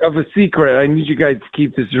bit of a secret. I need you guys to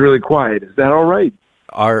keep this really quiet. Is that all right?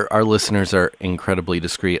 Our listeners are incredibly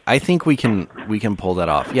discreet. I think we can pull that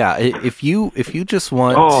off. Yeah, if you just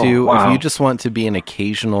want if you just want to be an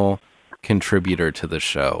occasional contributor to the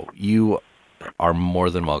show, you are more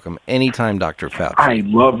than welcome anytime, Dr. Fauci. I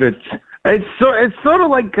love it. It's sort of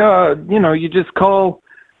like you just call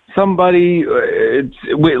somebody, it's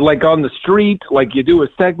like on the street, like you do a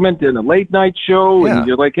segment in a late night show, and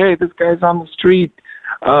you're like, hey, this guy's on the street.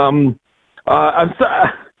 I'm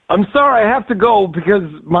sorry, I have to go because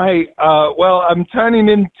I'm turning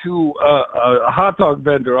into a hot dog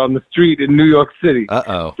vendor on the street in New York City.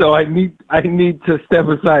 Uh-oh. So I need to step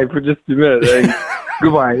aside for just a minute.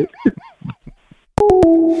 Goodbye.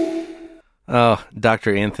 Oh,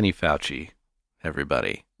 Dr. Anthony Fauci,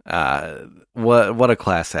 everybody. What a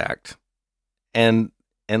class act. And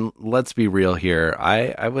let's be real here.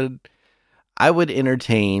 I would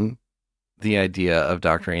entertain the idea of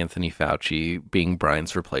Dr. Anthony Fauci being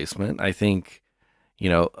Brian's replacement. I think,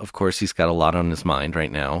 of course he's got a lot on his mind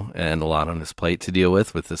right now and a lot on his plate to deal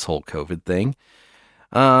with this whole COVID thing.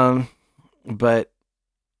 But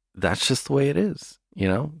that's just the way it is.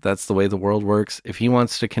 That's the way the world works. If he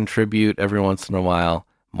wants to contribute every once in a while,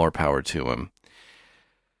 more power to him.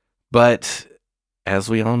 But as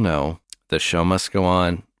we all know, the show must go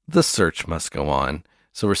on. The search must go on.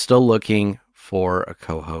 So we're still looking for a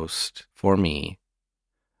co-host for me.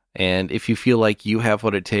 And if you feel like you have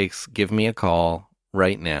what it takes, give me a call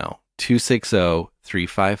right now.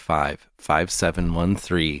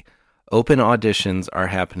 260-355-5713. Open auditions are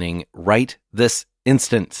happening right this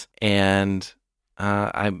instant. And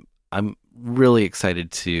I'm really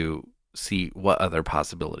excited to see what other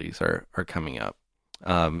possibilities are coming up.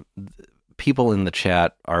 People in the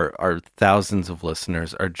chat, our thousands of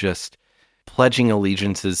listeners, are just pledging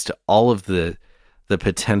allegiances to all of the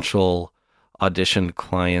potential audition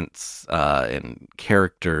clients and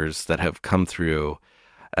characters that have come through.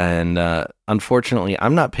 And unfortunately,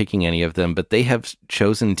 I'm not picking any of them, but they have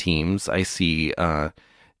chosen teams. I see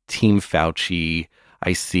Team Fauci.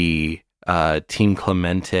 I see Team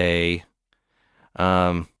Clemente.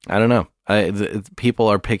 I don't know. People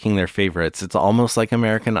are picking their favorites. It's almost like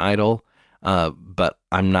American Idol, but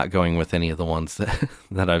I'm not going with any of the ones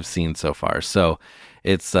that I've seen so far. So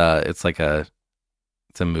it's a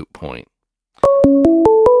moot point.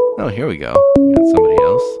 Oh, here we go. We got somebody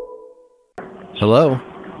else. Hello?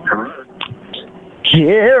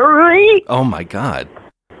 Jerry? Oh my God.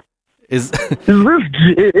 Is this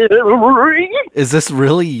Jerry? Is this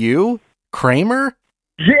really you? Kramer?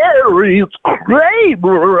 Jerry, it's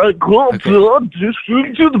Kramer. I called to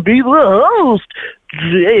audition to be the host.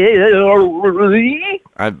 Jerry?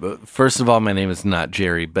 First of all, my name is not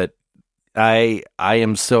Jerry, but I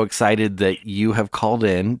am so excited that you have called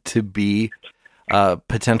in to be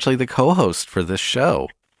potentially the co-host for this show.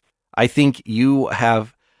 I think you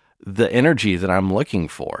have the energy that I'm looking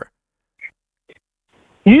for.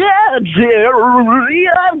 Yeah, Jerry,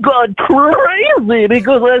 I've gone crazy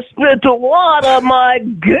because I spent a lot of my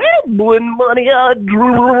gambling money on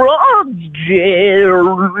drugs,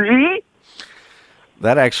 Jerry.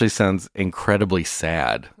 That actually sounds incredibly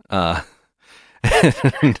sad. As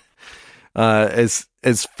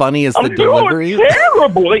funny as the delivery. Doing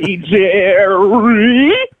terribly,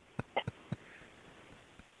 Jerry.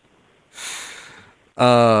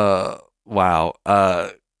 Wow.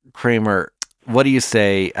 Kramer, what do you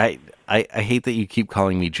say? I hate that you keep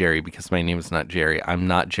calling me Jerry because my name is not Jerry. I'm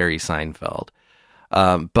not Jerry Seinfeld.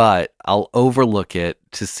 But I'll overlook it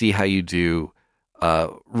to see how you do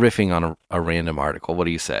riffing on a random article. What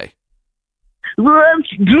do you say? Let's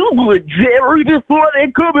do it, Jerry, before they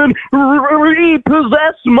come and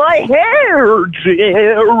repossess my hair,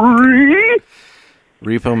 Jerry.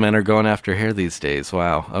 Repo men are going after hair these days.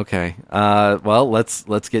 Wow. Okay. Well,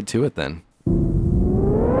 let's get to it then.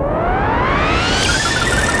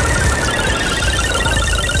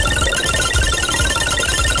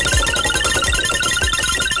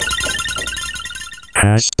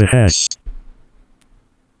 Hash the hash.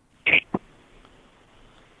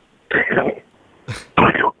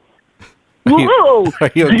 Whoa,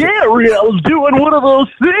 you okay? Jerry, I was doing one of those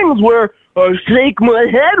things where I shake my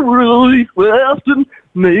head really fast and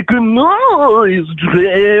make a noise,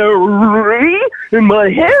 Jerry, and my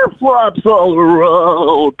hair flops all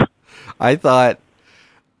around. At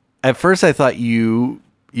first I thought you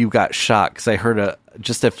got shot because I heard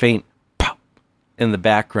just a faint pop in the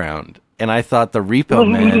background, and I thought the repo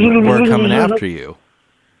men were coming after you.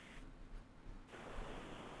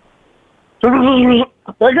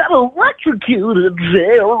 I got electrocuted,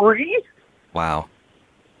 Jerry. Wow.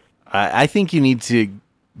 I think you need to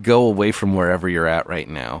go away from wherever you're at right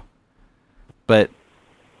now. But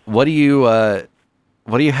what do you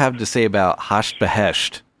have to say about Hash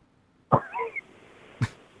Behesht?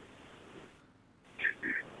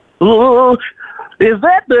 Is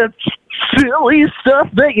that the silly stuff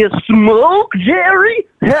that you smoke, Jerry?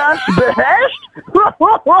 Hash Behesht?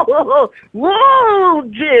 Whoa,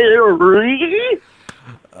 Jerry!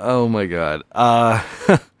 Oh my God.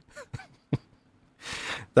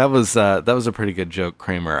 That was a pretty good joke,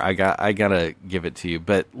 Kramer. I gotta give it to you.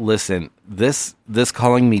 But listen, this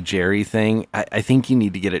calling me Jerry thing, I think you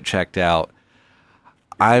need to get it checked out.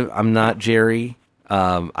 I'm not Jerry.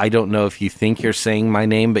 I don't know if you think you're saying my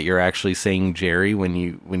name, but you're actually saying Jerry when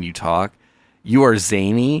you talk. You are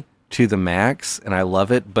zany to the max, and I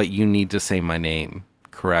love it. But you need to say my name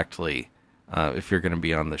correctly if you're going to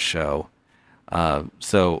be on the show.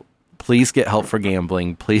 So please get help for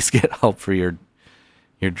gambling. Please get help for your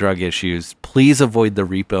drug issues. Please avoid the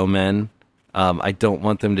repo men. I don't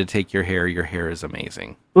want them to take your hair. Your hair is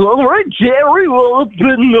amazing. All right, Jerry. Well, it's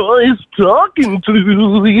been nice talking to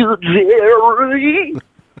you, Jerry.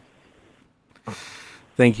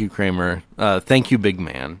 Thank you, Kramer. Thank you, big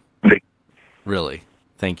man. Really.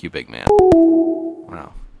 Thank you, big man.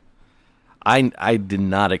 Wow. I did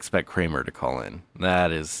not expect Kramer to call in.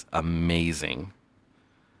 That is amazing.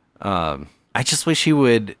 I just wish he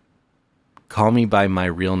would call me by my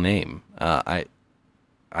real name. I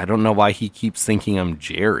don't know why he keeps thinking I'm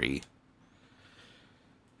Jerry.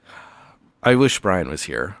 I wish Brian was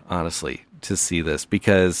here, honestly, to see this,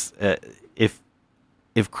 because if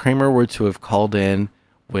Kramer were to have called in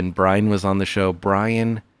when Brian was on the show,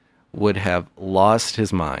 Brian would have lost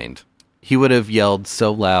his mind. He would have yelled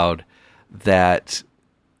so loud that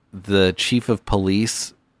the chief of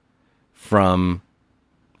police from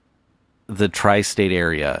the tri-state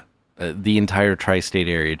area, the entire tri-state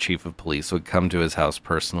area chief of police would come to his house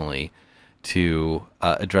personally to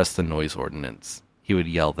address the noise ordinance. He would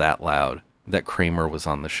yell that loud that Kramer was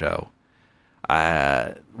on the show.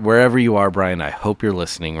 Wherever you are, Brian, I hope you're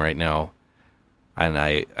listening right now. And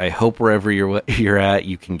I hope wherever you're at,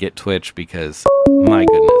 you can get Twitch, because my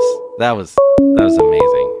goodness, that was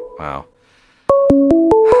amazing. Wow.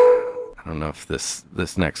 I don't know if this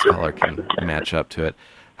next caller can match up to it.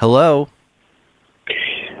 Hello.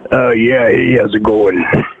 Yeah, hey, how's it going?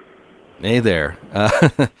 Hey there.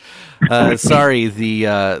 Sorry,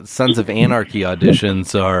 the Sons of Anarchy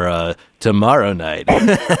auditions are tomorrow night.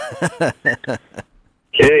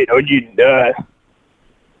 Hey, don't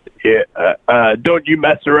you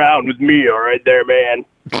mess around with me, all right there, man.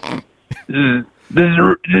 This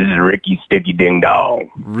is Ricky Sticky Ding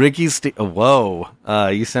Dong. Whoa,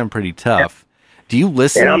 you sound pretty tough. Do you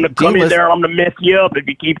listen? And I'm gonna come in there. I'm gonna mess you up if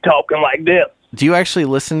you keep talking like this. Do you actually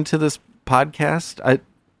listen to this podcast?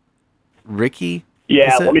 Ricky?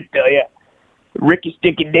 Yeah, let me tell you. Ricky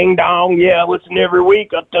Sticky Ding Dong, yeah, I listen every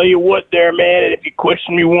week. I'll tell you what there, man, and if you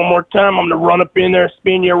question me one more time, I'm going to run up in there,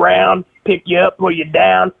 spin you around, pick you up, pull you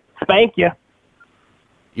down, spank you.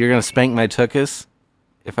 You're going to spank my tuchus?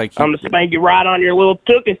 I'm going to spank you right on your little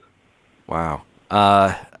tuchus. Wow.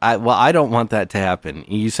 I don't want that to happen.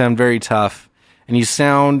 You sound very tough, and you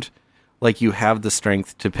sound like you have the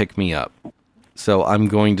strength to pick me up. So I'm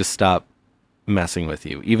going to stop messing with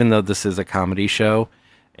you, even though this is a comedy show,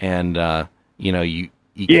 and you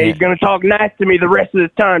you're gonna talk nice to me the rest of the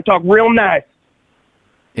time. Talk real nice.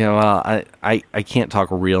 I can't talk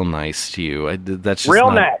real nice to you. That's just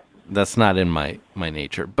real nice. That's not in my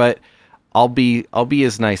nature. But I'll be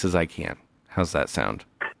as nice as I can. How's that sound?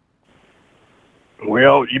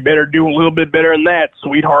 Well, you better do a little bit better than that,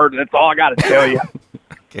 sweetheart. That's all I got to tell you.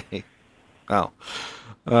 Okay. Oh,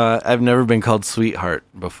 I've never been called sweetheart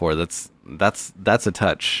before. That's a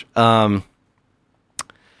touch.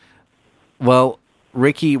 Well,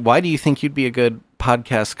 Ricky, why do you think you'd be a good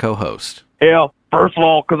podcast co-host? Hell, first of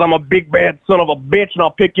all, because I'm a big bad son of a bitch, and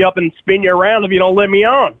I'll pick you up and spin you around if you don't let me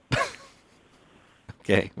on.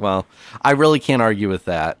 Okay, well, I really can't argue with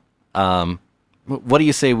that. What do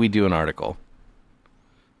you say we do an article?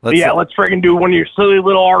 Let's friggin' do one of your silly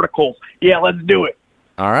little articles. Yeah, let's do it.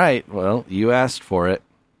 All right, well, you asked for it.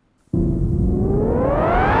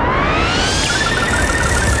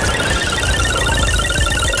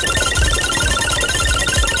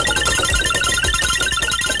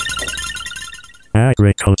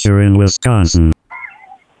 Agriculture in Wisconsin.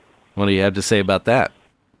 What do you have to say about that,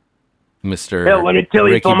 Mr. Hell, let me tell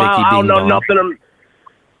you Ricky something. I don't know Dong? nothing.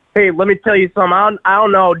 Hey, let me tell you something. I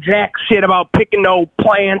don't know jack shit about picking no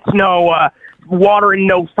plants, no watering,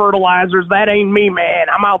 no fertilizers. That ain't me, man.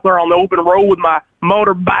 I'm out there on the open road with my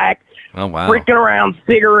motorbike, Oh, wow. freaking around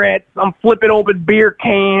cigarettes. I'm flipping open beer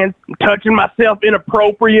cans. I'm touching myself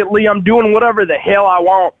inappropriately. I'm doing whatever the hell I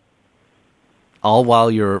want. All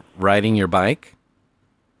while you're riding your bike?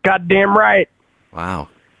 Goddamn right. Wow.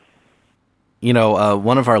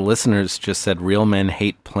 One of our listeners just said real men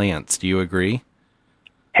hate plants. Do you agree?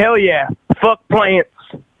 Hell yeah. Fuck plants.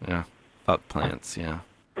 Yeah. Fuck plants, yeah.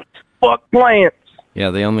 Fuck plants. Yeah,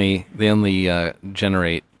 they only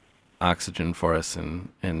generate oxygen for us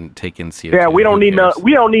and take in CO2. Yeah, we don't need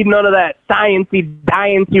none of that sciencey,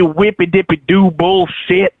 whippy dippy do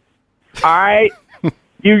bullshit. All right?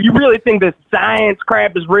 You really think this science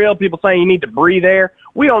crap is real? People saying you need to breathe air.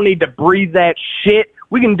 We don't need to breathe that shit.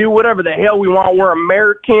 We can do whatever the hell we want. We're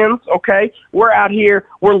Americans, okay? We're out here.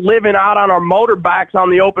 We're living out on our motorbikes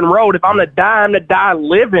on the open road. If I'm to die, I'm to die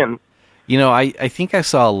living. I think I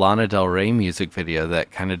saw a Lana Del Rey music video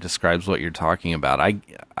that kind of describes what you're talking about.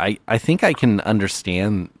 I think I can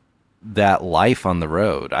understand that life on the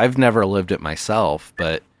road. I've never lived it myself,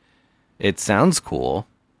 but it sounds cool.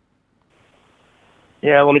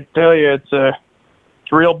 Yeah, let me tell you, it's a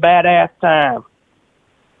real badass time.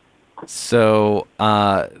 So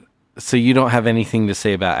you don't have anything to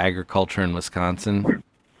say about agriculture in Wisconsin?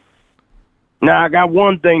 No, I got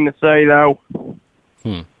one thing to say, though.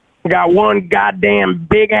 I got one goddamn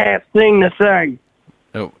big-ass thing to say.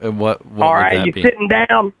 What all right, would that you be? sitting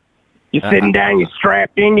down. You're sitting down, you're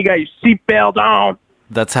strapped in, you got your seatbelt on.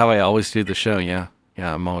 That's how I always do the show, yeah.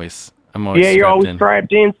 Yeah, I'm always yeah, you're always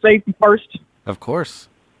strapped in, safety first. Of course.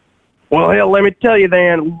 Well, hell, let me tell you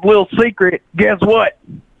then, little secret, guess what?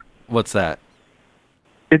 What's that?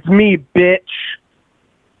 It's me, bitch.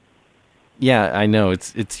 Yeah, I know.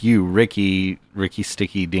 It's you, Ricky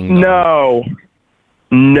Sticky Ding Dong.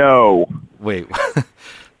 No. Wait.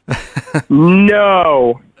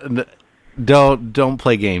 No. Don't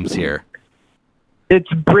play games here. It's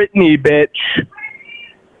Brittany, bitch.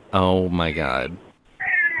 Oh my god.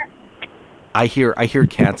 I hear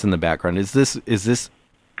cats in the background. Is this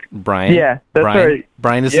Brian? Yeah, that's right.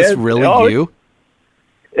 Brian, is this really you?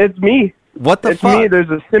 It's me. What the fuck? fuck? It's me. There's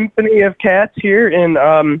a symphony of cats here in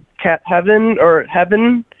cat heaven or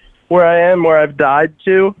heaven where I am, where I've died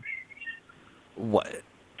to. What?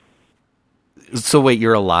 So wait,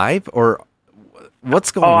 you're alive or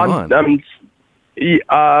what's going on?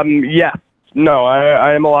 Yeah. No,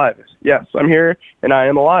 I am alive. Yes, I'm here, and I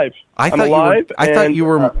am alive. I thought you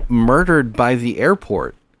were murdered by the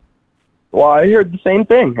airport. Well, I heard the same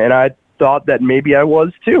thing, and I thought that maybe I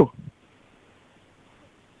was too.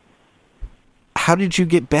 How did you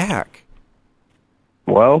get back?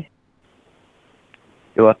 Well,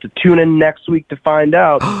 you'll have to tune in next week to find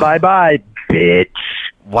out. Bye-bye, bitch.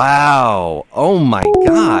 Wow. Oh, my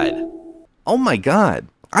God. Oh, my God.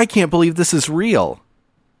 I can't believe this is real.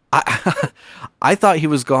 I thought he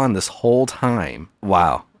was gone this whole time.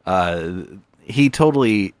 Wow. He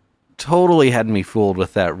totally had me fooled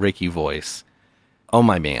with that Ricky voice. Oh,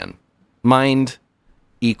 my man. Mind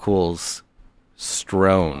equals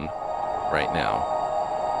Strone right now.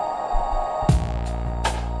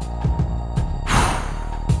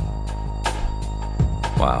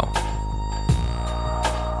 Wow.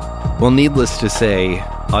 Well, needless to say,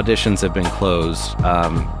 auditions have been closed.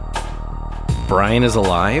 Brian is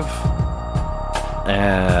alive?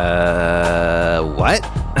 What?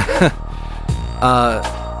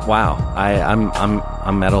 Wow.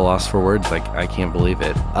 I'm at a loss for words. I can't believe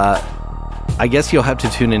it. I guess you'll have to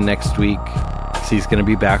tune in next week, because he's going to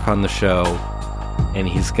be back on the show, and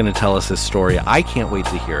he's going to tell us his story. I can't wait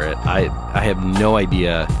to hear it. I have no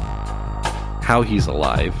idea how he's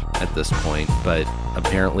alive at this point, but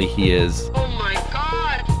apparently he is. Oh my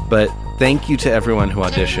God! But thank you to everyone who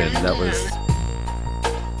auditioned. That was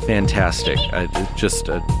fantastic. Just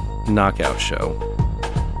a knockout show.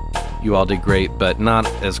 You all did great, but not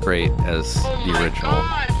as great as the original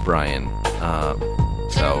Brian.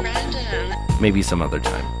 So maybe some other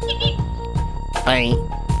time. Bye.